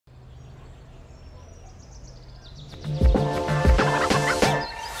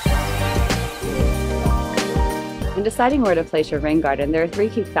When deciding where to place your rain garden, there are 3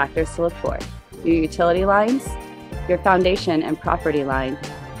 key factors to look for: your utility lines, your foundation and property line,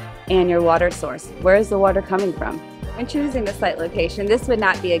 and your water source. Where is the water coming from? When choosing the site location, this would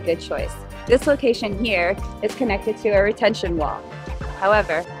not be a good choice. This location here is connected to a retention wall.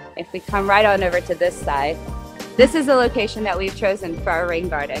 However, if we come right on over to this side, this is the location that we've chosen for our rain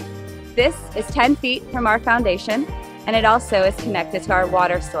garden. This is 10 feet from our foundation, and it also is connected to our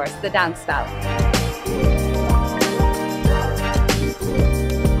water source, the downspout.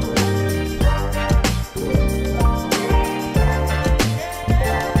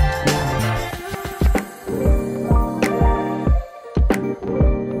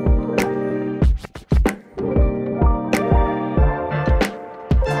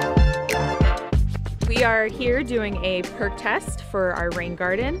 We are here doing a perk test for our rain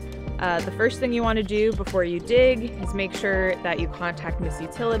garden. The first thing you want to do before you dig is make sure that you contact Miss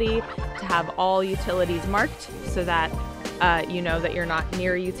Utility to have all utilities marked so that you know that you're not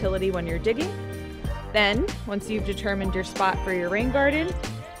near a utility when you're digging. Then, once you've determined your spot for your rain garden,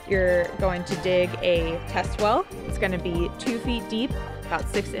 you're going to dig a test well. It's going to be 2 feet deep, about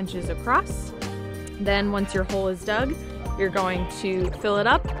 6 inches across. Then, once your hole is dug, you're going to fill it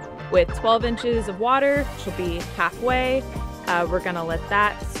up with 12 inches of water, which will be halfway. We're gonna let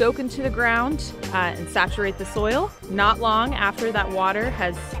that soak into the ground and saturate the soil. Not long after that water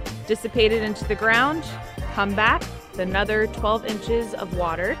has dissipated into the ground, come back with another 12 inches of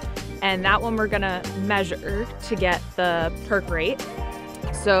water, and that one we're gonna measure to get the perk rate.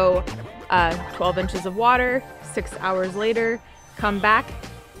 So 12 inches of water, 6 hours later, come back,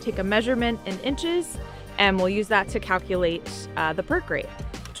 take a measurement in inches, and we'll use that to calculate the perk rate.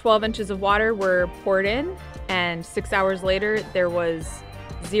 12 inches of water were poured in, and 6 hours later there was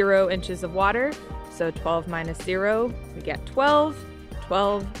 0 inches of water. So 12 minus 0, we get 12.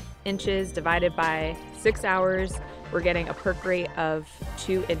 12 inches divided by 6 hours, we're getting a perk rate of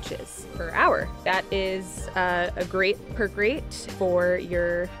 2 inches per hour. That is a great perk rate for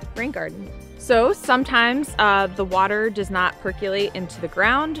your rain garden. So sometimes the water does not percolate into the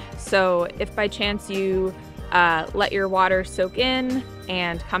ground. So if by chance you let your water soak in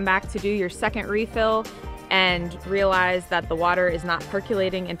and come back to do your second refill and realize that the water is not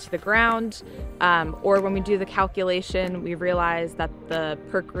percolating into the ground, or when we do the calculation we realize that the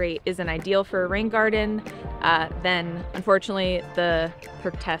perk rate isn't ideal for a rain garden, then unfortunately the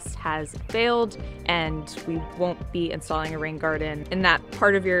perk test has failed and we won't be installing a rain garden in that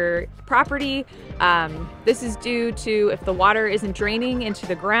part of your property. This is due to if the water isn't draining into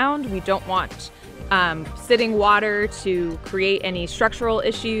the ground. We don't want sitting water to create any structural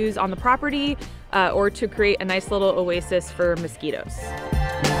issues on the property or to create a nice little oasis for mosquitoes.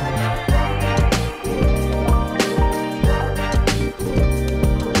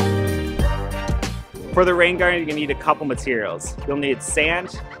 For the rain garden, you're gonna need a couple materials. You'll need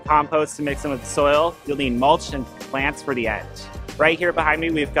sand, compost to mix in with the soil. You'll need mulch and plants for the end. Right here behind me,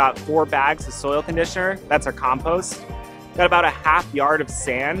 we've got 4 bags of soil conditioner. That's our compost. Got about a half yard of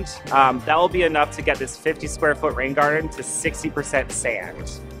sand. That will be enough to get this 50 square foot rain garden to 60%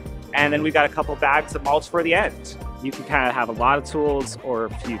 sand. And then we've got a couple bags of mulch for the end. You can kind of have a lot of tools or a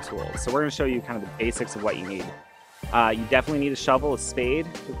few tools. So we're gonna show you kind of the basics of what you need. You definitely need a shovel, a spade.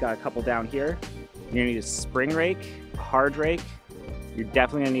 We've got a couple down here. You're gonna need a spring rake, a hard rake. You're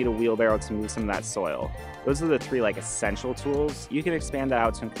definitely gonna need a wheelbarrow to move some of that soil. Those are the 3 essential tools. You can expand that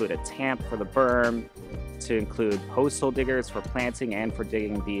out to include a tamp for the berm, to include post hole diggers for planting and for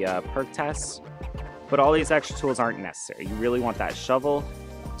digging the perk test. But all these extra tools aren't necessary. You really want that shovel,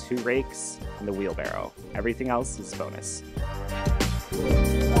 2 rakes, and the wheelbarrow. Everything else is bonus.